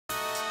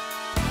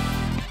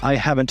I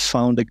haven't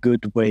found a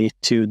good way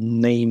to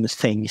name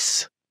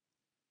things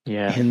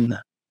in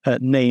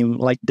name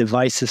like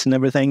devices and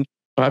everything.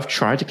 I've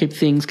tried to keep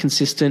things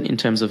consistent in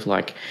terms of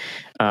like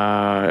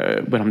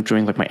when I'm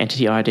doing like my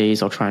entity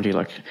IDs, I'll try and do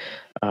like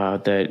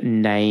the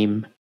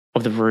name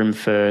of the room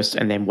first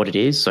and then what it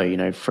is. So,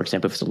 for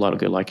example, if it's a light, I'll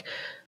go like,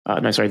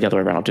 the other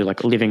way around. I'll do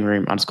like living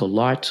room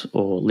 _light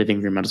or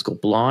living room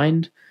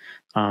 _blind,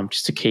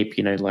 just to keep,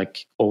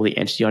 like all the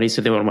entity IDs.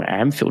 So then when I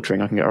am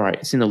filtering, I can go, all right,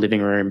 it's in the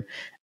living room,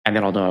 and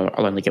then I'll know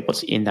I'll only get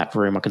what's in that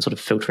room. I can sort of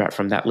filter out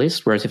from that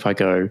list. Whereas if I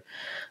go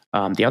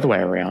the other way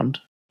around,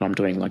 I'm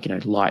doing like,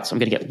 lights, I'm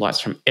going to get lights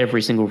from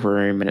every single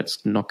room, and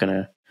it's not going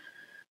to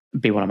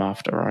be what I'm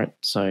after, right?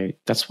 So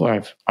that's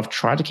why I've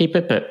tried to keep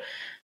it, but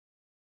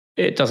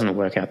it doesn't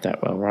work out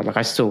that well, right? Like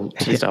I still,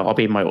 I'll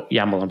be in my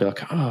YAML and be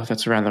like, oh,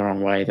 that's around the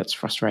wrong way. That's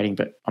frustrating,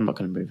 but I'm not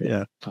going to move it.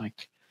 Yeah.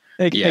 Like,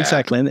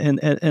 exactly.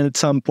 And at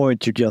some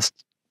point you're just,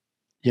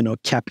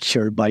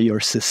 captured by your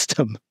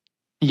system.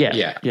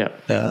 Yeah.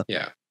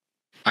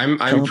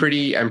 I'm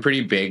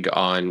pretty big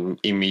on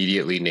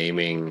immediately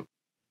naming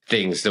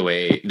things the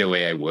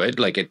way I would.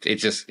 Like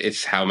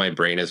it's how my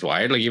brain is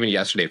wired. Like even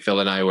yesterday, Phil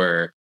and I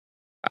were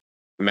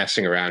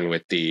messing around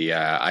with the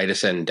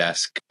IDASN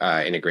desk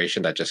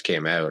integration that just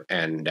came out,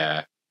 and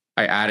I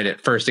added it.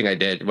 First thing I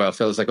did, well,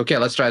 Phil's like, okay,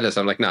 let's try this.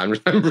 I'm like, no,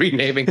 I'm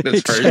renaming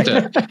this first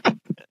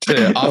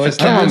to Office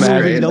Task.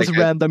 Having those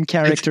random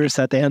characters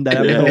at the end that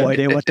I have no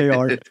idea what they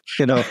are.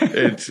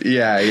 It's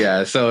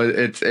So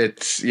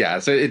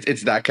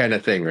it's that kind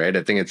of thing, right?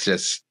 I think it's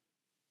just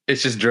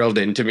drilled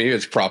into me.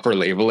 It's proper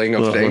labeling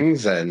of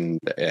things, and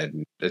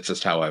it's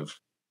just how I've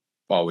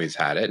always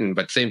had it.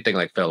 But same thing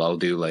like Phil, I'll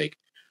do like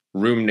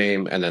room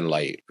name and then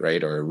light,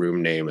 right? Or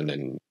room name and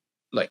then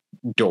like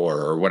door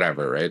or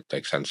whatever, right?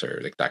 Like sensor,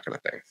 like that kind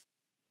of thing.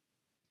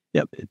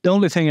 Yeah. The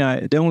only thing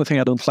I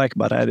don't like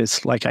about that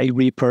is like I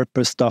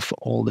repurpose stuff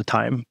all the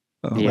time.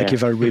 Like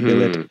if I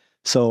rebuild it.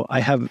 So I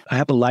have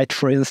a light,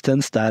 for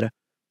instance, that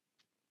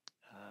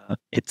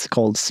it's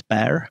called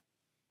spare,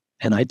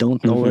 and I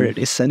don't know where it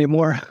is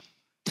anymore.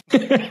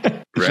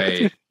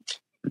 Right.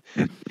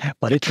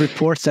 But it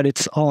reports that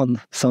it's on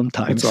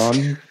sometimes. It's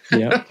on.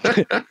 Yeah.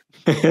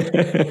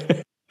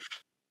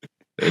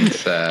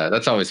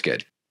 That's always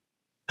good.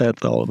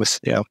 That's always,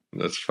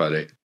 That's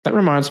funny. That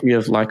reminds me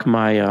of like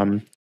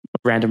my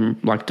random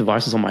like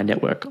devices on my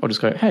network. I'll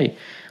just go, hey,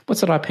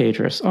 what's that IP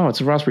address? Oh, it's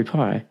a Raspberry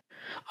Pi.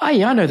 Oh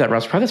yeah, I know that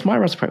Raspberry Pi. That's my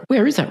Raspberry Pi.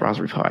 Where is that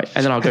Raspberry Pi?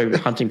 And then I'll go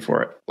hunting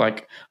for it.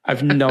 Like I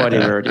have no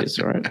idea where it is.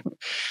 Right?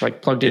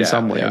 Like plugged in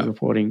somewhere,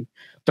 reporting.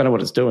 Don't know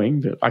what it's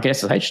doing, but I can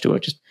SSH to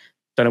it. Just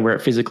don't know where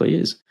it physically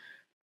is.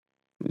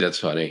 That's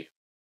funny.